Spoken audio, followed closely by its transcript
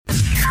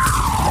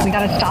We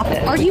got to stop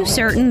it. Are you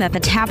certain that the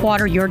tap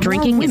water you're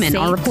drinking women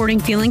are reporting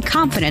feeling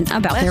confident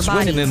about their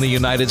bodies? Women in the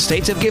United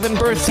States have given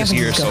birth this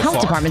year so far. The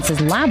health department says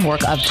lab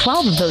work of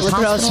 12 of those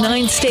across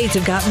 9 states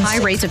have gotten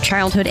high rates of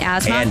childhood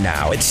asthma. And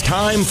now it's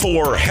time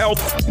for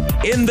Health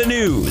in the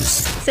News.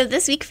 So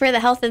this week for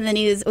the Health in the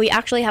News, we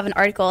actually have an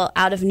article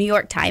out of New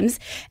York Times,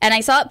 and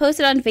I saw it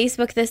posted on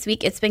Facebook this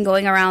week. It's been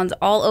going around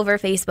all over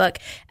Facebook,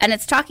 and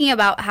it's talking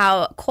about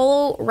how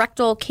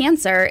colorectal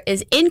cancer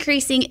is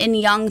increasing in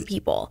young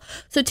people.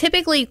 So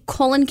typically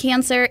colon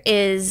cancer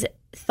is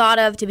thought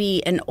of to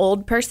be an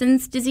old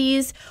person's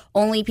disease.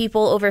 Only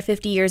people over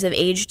 50 years of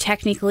age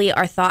technically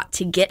are thought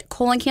to get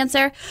colon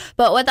cancer.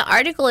 But what the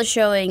article is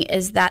showing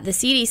is that the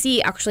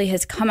CDC actually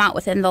has come out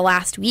within the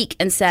last week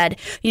and said,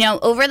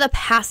 over the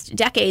past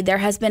decade, there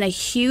has been a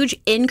huge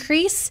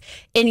increase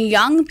in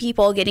young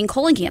people getting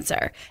colon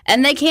cancer.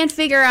 And they can't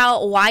figure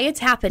out why it's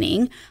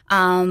happening.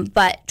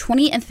 But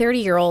 20 and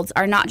 30-year-olds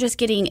are not just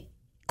getting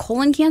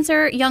colon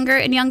cancer younger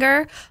and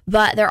younger,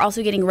 but they're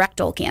also getting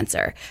rectal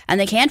cancer. And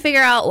they can't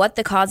figure out what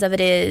the cause of it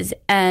is.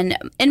 And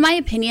in my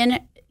opinion,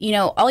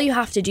 all you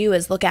have to do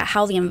is look at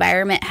how the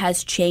environment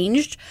has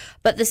changed.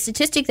 But the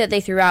statistic that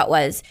they threw out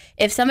was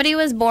if somebody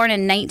was born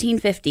in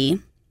 1950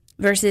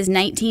 versus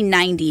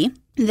 1990,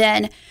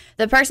 then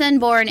the person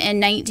born in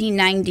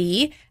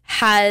 1990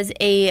 has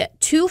a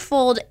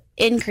twofold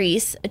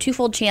increase, a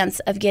twofold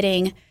chance of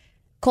getting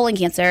colon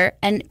cancer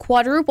and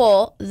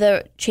quadruple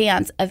the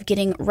chance of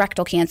getting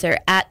rectal cancer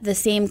at the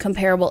same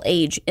comparable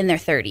age in their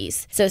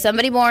 30s. So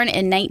somebody born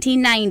in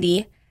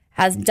 1990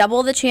 has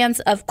double the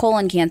chance of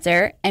colon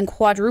cancer and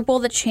quadruple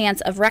the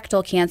chance of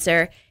rectal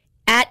cancer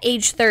at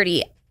age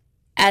 30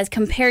 as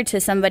compared to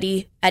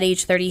somebody at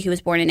age 30 who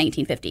was born in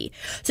 1950.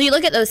 So you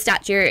look at those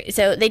stats,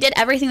 so they did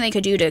everything they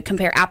could do to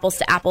compare apples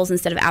to apples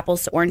instead of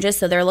apples to oranges.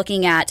 So they're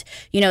looking at,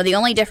 the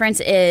only difference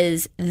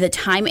is the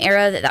time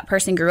era that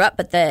person grew up,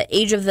 but the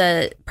age of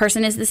the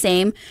person is the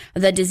same.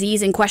 The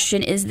disease in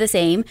question is the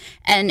same.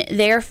 And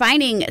they're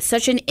finding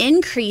such an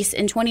increase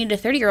in 20 to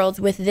 30-year-olds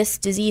with this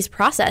disease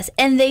process.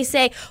 And they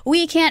say,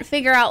 we can't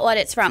figure out what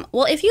it's from.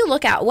 Well, if you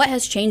look at what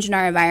has changed in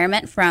our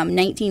environment from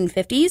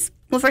 1950s,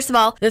 well, first of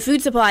all, the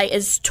food supply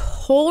is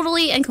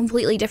totally and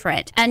completely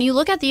different. And you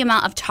look at the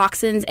amount of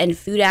toxins and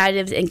food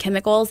additives and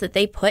chemicals that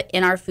they put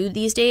in our food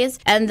these days,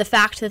 and the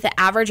fact that the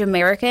average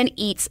American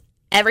eats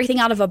everything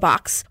out of a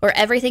box or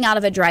everything out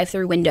of a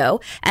drive-thru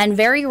window, and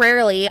very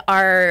rarely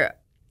are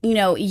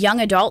young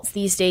adults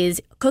these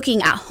days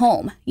cooking at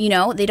home.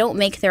 They don't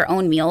make their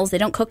own meals. They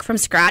don't cook from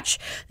scratch.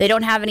 They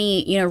don't have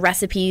any,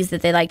 recipes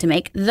that they like to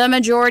make. The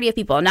majority of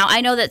people. Now, I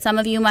know that some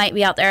of you might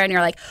be out there and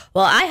you're like,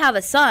 well, I have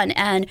a son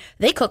and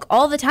they cook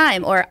all the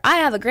time, or I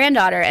have a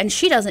granddaughter and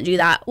she doesn't do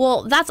that.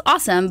 Well, that's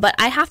awesome. But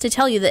I have to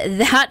tell you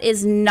that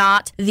is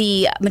not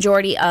the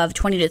majority of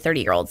 20 to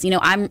 30-year-olds.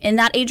 I'm in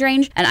that age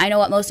range and I know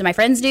what most of my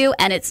friends do.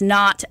 And it's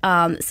not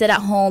sit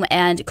at home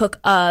and cook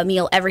a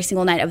meal every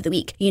single night of the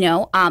week,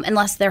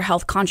 unless they're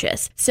health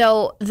conscious.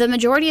 So the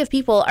majority of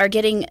people are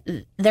getting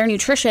their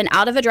nutrition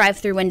out of a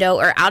drive-thru window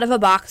or out of a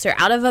box or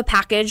out of a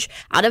package,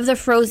 out of the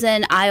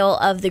frozen aisle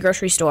of the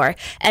grocery store.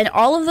 And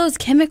all of those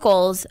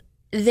chemicals,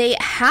 they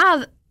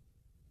have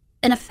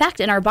an effect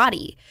in our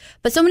body.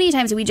 But so many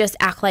times we just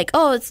act like,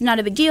 oh, it's not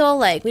a big deal.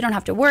 Like, we don't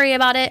have to worry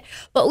about it.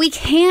 But we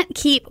can't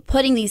keep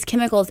putting these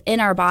chemicals in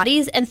our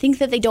bodies and think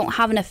that they don't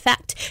have an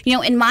effect.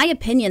 In my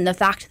opinion, the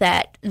fact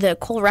that the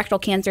colorectal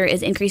cancer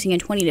is increasing in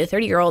 20 to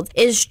 30-year-olds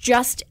is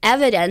just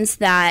evidence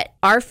that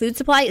our food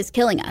supply is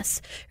killing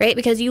us, right?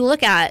 Because you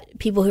look at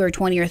people who are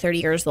 20 or 30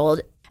 years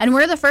old, and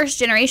we're the first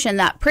generation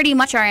that pretty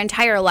much our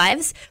entire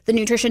lives, the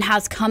nutrition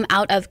has come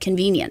out of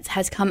convenience,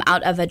 has come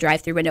out of a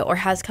drive-thru window, or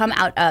has come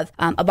out of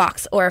a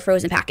box or a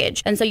frozen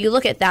package. And so you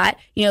look at that,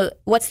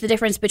 what's the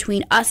difference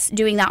between us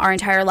doing that our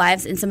entire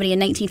lives and somebody in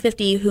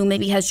 1950 who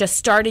maybe has just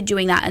started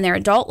doing that in their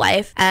adult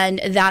life?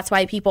 And that's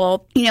why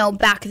people,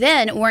 back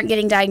then weren't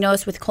getting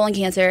diagnosed with colon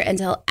cancer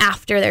until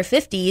after their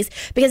 50s,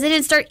 because they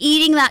didn't start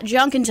eating that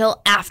junk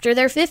until after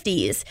their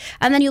 50s.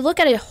 And then you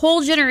look at a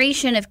whole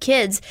generation of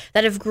kids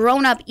that have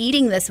grown up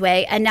eating this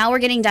way, and now we're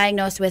getting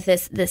diagnosed with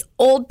this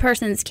old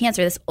person's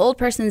cancer, this old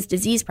person's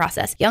disease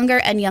process, younger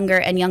and younger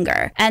and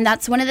younger. And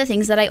that's one of the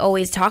things that I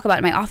always talk about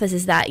in my office,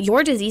 is that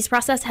your disease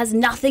process has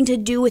nothing to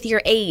do with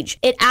your age.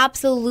 It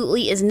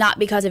absolutely is not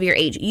because of your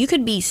age. You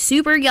could be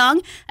super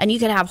young and you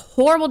could have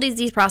horrible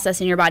disease process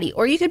in your body,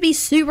 or you could be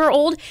super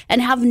old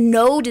and have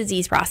no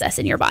disease process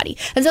in your body.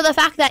 And so the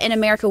fact that in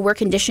America we're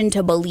conditioned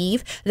to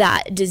believe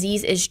that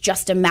disease is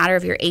just a matter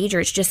of your age,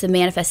 or it's just a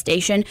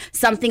manifestation,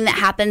 something that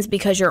happens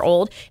because you're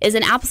old, is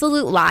an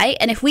absolute lie.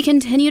 And if we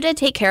continue to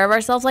take care of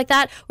ourselves like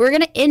that, we're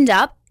going to end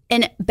up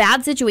in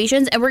bad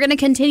situations, and we're going to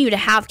continue to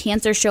have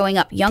cancer showing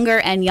up younger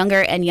and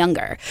younger and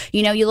younger.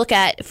 You know, you look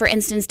at, for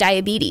instance,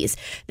 diabetes.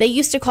 They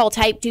used to call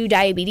type 2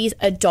 diabetes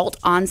adult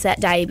onset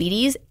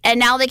diabetes, and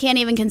now they can't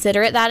even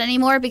consider it that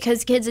anymore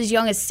because kids as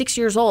young as 6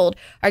 years old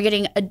are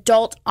getting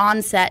adult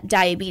onset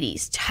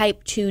diabetes,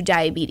 type 2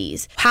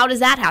 diabetes. How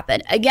does that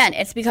happen? Again,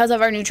 it's because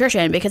of our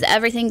nutrition, because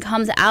everything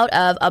comes out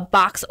of a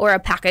box or a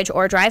package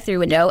or a drive-thru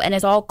window and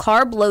is all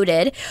carb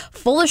loaded,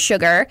 full of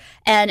sugar,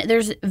 and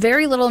there's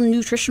very little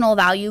nutritional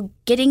value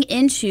getting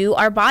into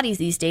our bodies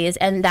these days.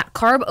 And that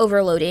carb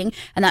overloading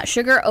and that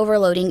sugar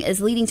overloading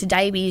is leading to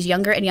diabetes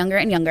younger and younger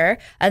and younger.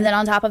 And then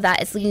on top of that,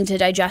 it's leading to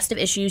digestive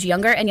issues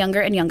younger and younger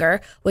and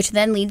younger, which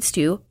then leads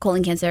to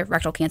colon cancer,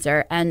 rectal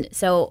cancer. And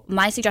so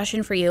my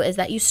suggestion for you is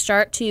that you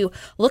start to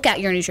look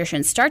at your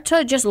nutrition. Start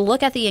to just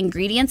look at the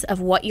ingredients of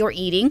what you're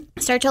eating.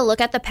 Start to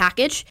look at the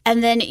package.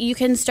 And then you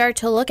can start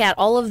to look at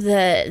all of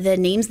the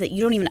names that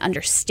you don't even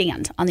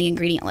understand on the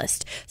ingredient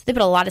list. So they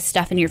put a lot of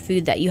stuff in your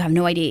food that you have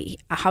no idea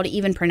how to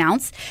even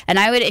pronounce. And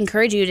I would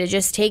encourage you to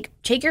just take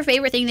your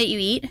favorite thing that you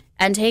eat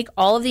and take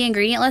all of the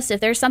ingredient lists. If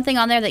there's something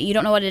on there that you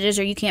don't know what it is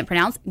or you can't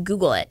pronounce,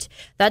 Google it.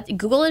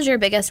 Google is your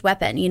biggest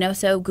weapon, you know,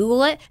 so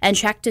Google it and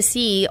check to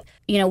see,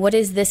 you know, what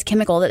is this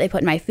chemical that they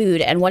put in my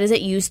food and what is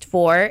it used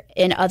for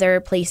in other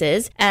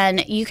places.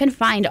 And you can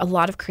find a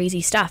lot of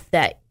crazy stuff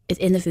that is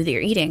in the food that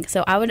you're eating.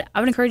 So I would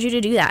encourage you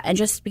to do that and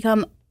just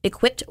become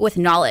equipped with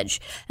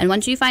knowledge. And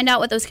once you find out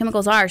what those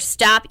chemicals are,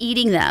 stop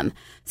eating them.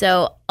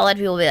 So a lot of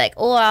people will be like,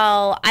 oh,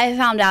 well, I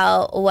found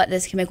out what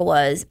this chemical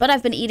was, but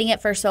I've been eating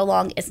it for so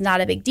long, it's not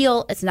a big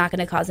deal. It's not going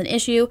to cause an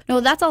issue. No,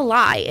 that's a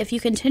lie. If you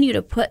continue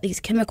to put these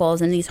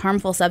chemicals and these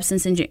harmful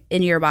substances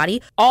in your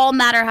body, all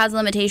matter has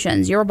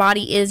limitations. Your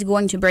body is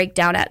going to break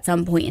down at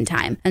some point in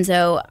time. And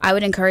so I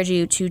would encourage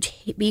you to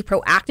be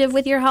proactive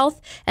with your health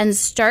and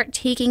start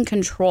taking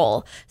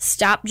control.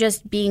 Stop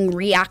just being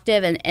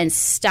reactive and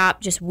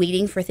stop just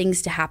waiting for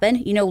things to happen.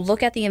 You know,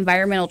 look at the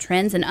environmental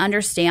trends and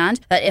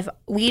understand that if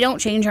we don't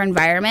change our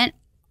environment,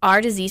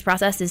 our disease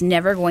process is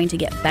never going to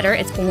get better.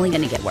 It's only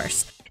going to get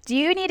worse. Do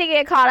you need to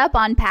get caught up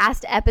on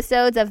past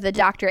episodes of The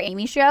Dr.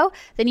 Amy Show?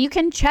 Then you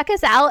can check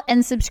us out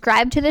and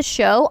subscribe to the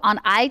show on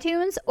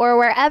iTunes or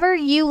wherever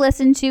you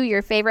listen to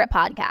your favorite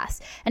podcasts.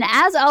 And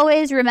as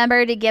always,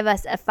 remember to give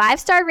us a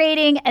 5-star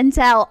rating and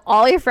tell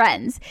all your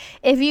friends.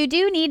 If you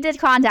do need to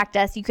contact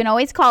us, you can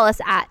always call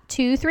us at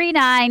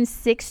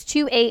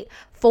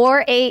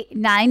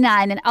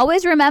 239-628-4899. And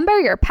always remember,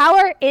 your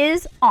power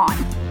is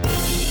on.